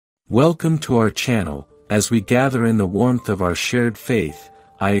Welcome to our channel. As we gather in the warmth of our shared faith,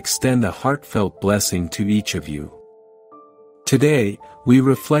 I extend a heartfelt blessing to each of you. Today, we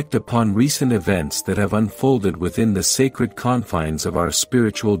reflect upon recent events that have unfolded within the sacred confines of our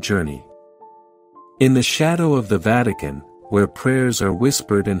spiritual journey. In the shadow of the Vatican, where prayers are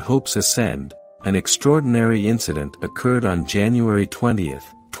whispered and hopes ascend, an extraordinary incident occurred on January 20th,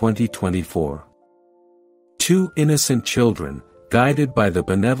 2024. Two innocent children, guided by the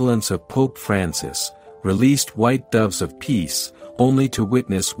benevolence of Pope Francis, released white doves of peace, only to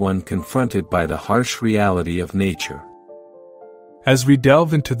witness one confronted by the harsh reality of nature. As we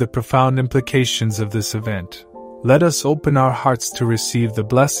delve into the profound implications of this event, let us open our hearts to receive the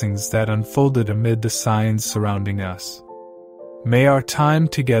blessings that unfolded amid the signs surrounding us. May our time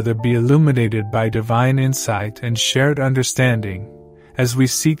together be illuminated by divine insight and shared understanding, as we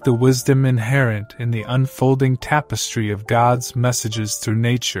seek the wisdom inherent in the unfolding tapestry of God's messages through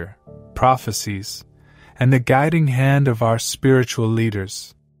nature, prophecies, and the guiding hand of our spiritual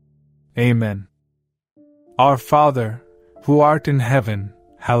leaders. Amen. Our Father, who art in heaven,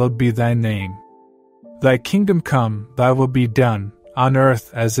 hallowed be thy name. Thy kingdom come, thy will be done, on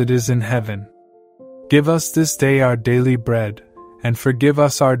earth as it is in heaven. Give us this day our daily bread, and forgive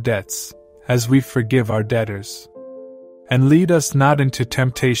us our debts, as we forgive our debtors. And lead us not into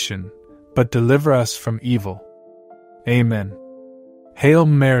temptation, but deliver us from evil. Amen. Hail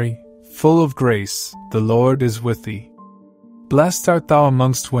Mary, full of grace, the Lord is with thee. Blessed art thou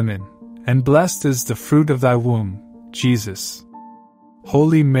amongst women, and blessed is the fruit of thy womb, Jesus.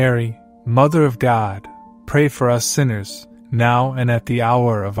 Holy Mary, Mother of God, pray for us sinners, now and at the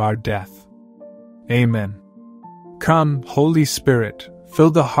hour of our death. Amen. Come, Holy Spirit, fill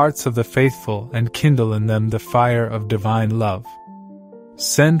the hearts of the faithful and kindle in them the fire of divine love.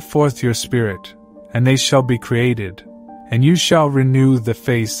 Send forth your Spirit, and they shall be created, and you shall renew the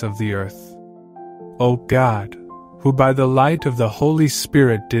face of the earth. O God, who by the light of the Holy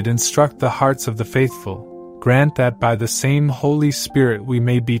Spirit did instruct the hearts of the faithful, grant that by the same Holy Spirit we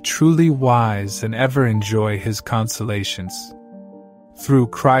may be truly wise and ever enjoy His consolations. Through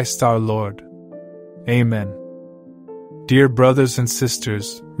Christ our Lord. Amen. Dear brothers and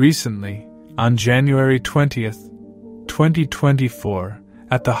sisters, recently, on January 20th, 2024,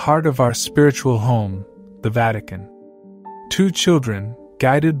 at the heart of our spiritual home, the Vatican, two children,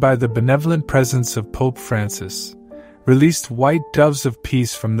 guided by the benevolent presence of Pope Francis, released white doves of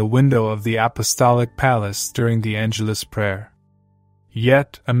peace from the window of the Apostolic Palace during the Angelus prayer.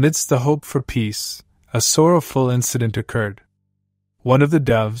 Yet, amidst the hope for peace, a sorrowful incident occurred. One of the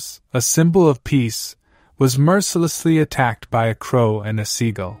doves, a symbol of peace, was mercilessly attacked by a crow and a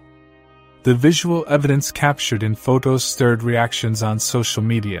seagull. The visual evidence captured in photos stirred reactions on social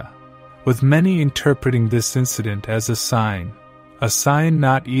media, with many interpreting this incident as a sign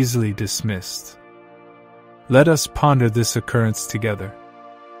not easily dismissed. Let us ponder this occurrence together.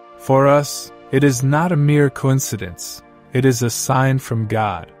 For us, it is not a mere coincidence, it is a sign from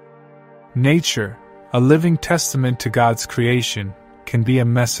God. Nature, a living testament to God's creation, can be a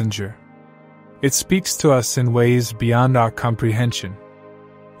messenger. It speaks to us in ways beyond our comprehension.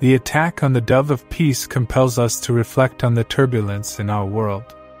 The attack on the dove of peace compels us to reflect on the turbulence in our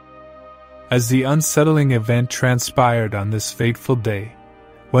world. As the unsettling event transpired on this fateful day,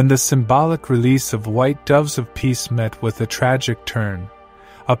 when the symbolic release of white doves of peace met with a tragic turn,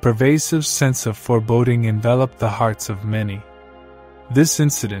 a pervasive sense of foreboding enveloped the hearts of many. This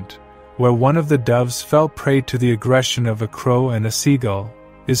incident, where one of the doves fell prey to the aggression of a crow and a seagull,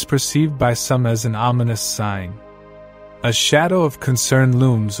 is perceived by some as an ominous sign. A shadow of concern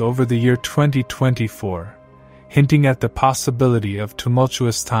looms over the year 2024, hinting at the possibility of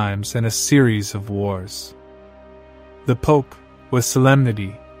tumultuous times and a series of wars. The Pope, with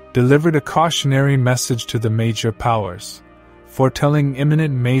solemnity, delivered a cautionary message to the major powers, foretelling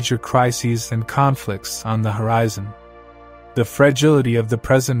imminent major crises and conflicts on the horizon. The fragility of the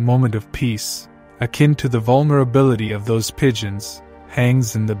present moment of peace, akin to the vulnerability of those pigeons,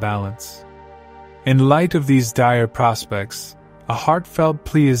 hangs in the balance. In light of these dire prospects, a heartfelt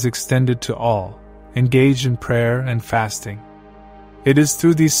plea is extended to all, engaged in prayer and fasting. It is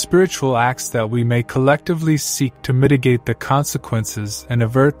through these spiritual acts that we may collectively seek to mitigate the consequences and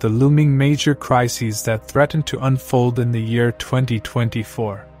avert the looming major crises that threaten to unfold in the year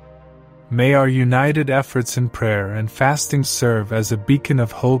 2024. May our united efforts in prayer and fasting serve as a beacon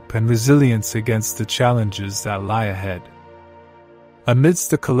of hope and resilience against the challenges that lie ahead. Amidst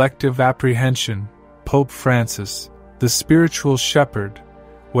the collective apprehension, Pope Francis, the spiritual shepherd,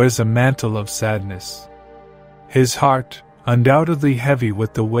 wears a mantle of sadness. His heart, undoubtedly heavy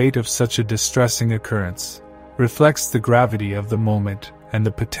with the weight of such a distressing occurrence, reflects the gravity of the moment and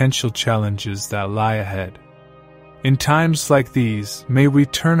the potential challenges that lie ahead. In times like these, may we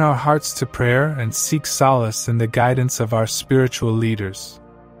turn our hearts to prayer and seek solace in the guidance of our spiritual leaders.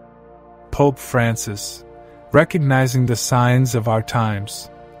 Pope Francis, recognizing the signs of our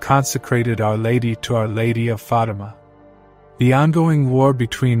times, consecrated Our Lady to Our Lady of Fatima. The ongoing war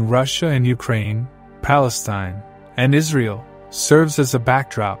between Russia and Ukraine, Palestine, and Israel serves as a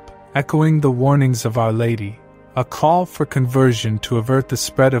backdrop, echoing the warnings of Our Lady, a call for conversion to avert the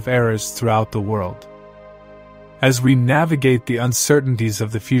spread of errors throughout the world. As we navigate the uncertainties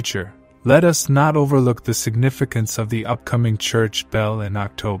of the future, let us not overlook the significance of the upcoming church bell in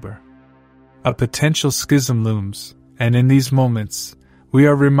October. A potential schism looms, and in these moments, we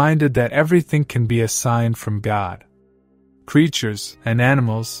are reminded that everything can be a sign from God. Creatures and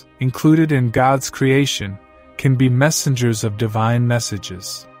animals, included in God's creation, can be messengers of divine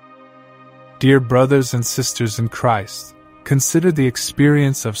messages. Dear brothers and sisters in Christ, consider the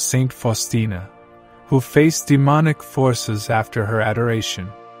experience of Saint Faustina, who faced demonic forces after her adoration.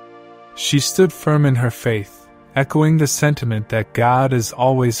 She stood firm in her faith, echoing the sentiment that God is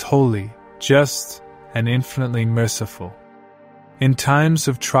always holy, just, and infinitely merciful. In times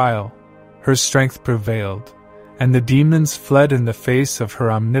of trial, her strength prevailed, and the demons fled in the face of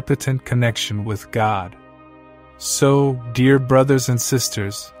her omnipotent connection with God. So, dear brothers and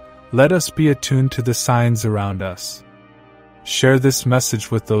sisters, let us be attuned to the signs around us. Share this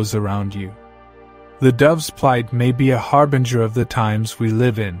message with those around you. The dove's plight may be a harbinger of the times we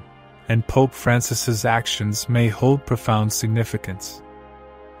live in, and Pope Francis's actions may hold profound significance.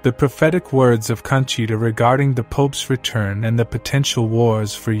 The prophetic words of Conchita regarding the Pope's return and the potential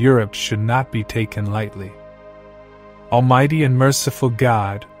wars for Europe should not be taken lightly. Almighty and merciful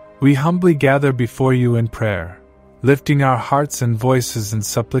God, we humbly gather before you in prayer, lifting our hearts and voices in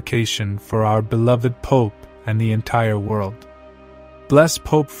supplication for our beloved Pope and the entire world. Bless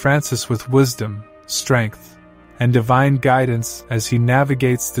Pope Francis with wisdom, strength, and divine guidance as he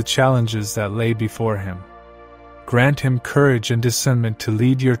navigates the challenges that lay before him. Grant him courage and discernment to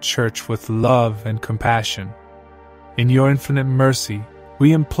lead your church with love and compassion. In your infinite mercy,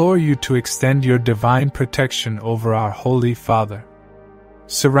 we implore you to extend your divine protection over our Holy Father.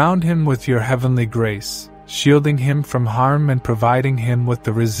 Surround him with your heavenly grace, shielding him from harm and providing him with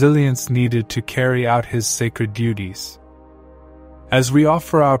the resilience needed to carry out his sacred duties. As we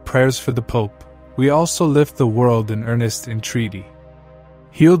offer our prayers for the Pope, we also lift the world in earnest entreaty.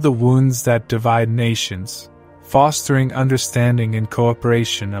 Heal the wounds that divide nations, fostering understanding and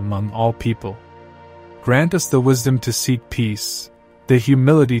cooperation among all people. Grant us the wisdom to seek peace, the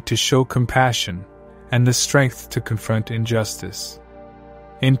humility to show compassion, and the strength to confront injustice.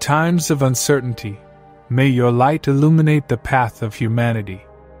 In times of uncertainty, may your light illuminate the path of humanity.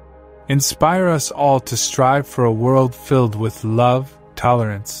 Inspire us all to strive for a world filled with love,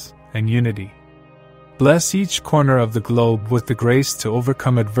 tolerance, and unity. Bless each corner of the globe with the grace to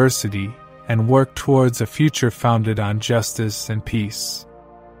overcome adversity and work towards a future founded on justice and peace.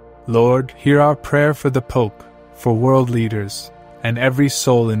 Lord, hear our prayer for the Pope, for world leaders, and every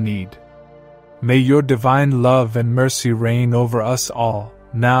soul in need. May your divine love and mercy reign over us all,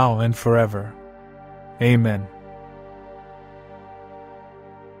 now and forever. Amen.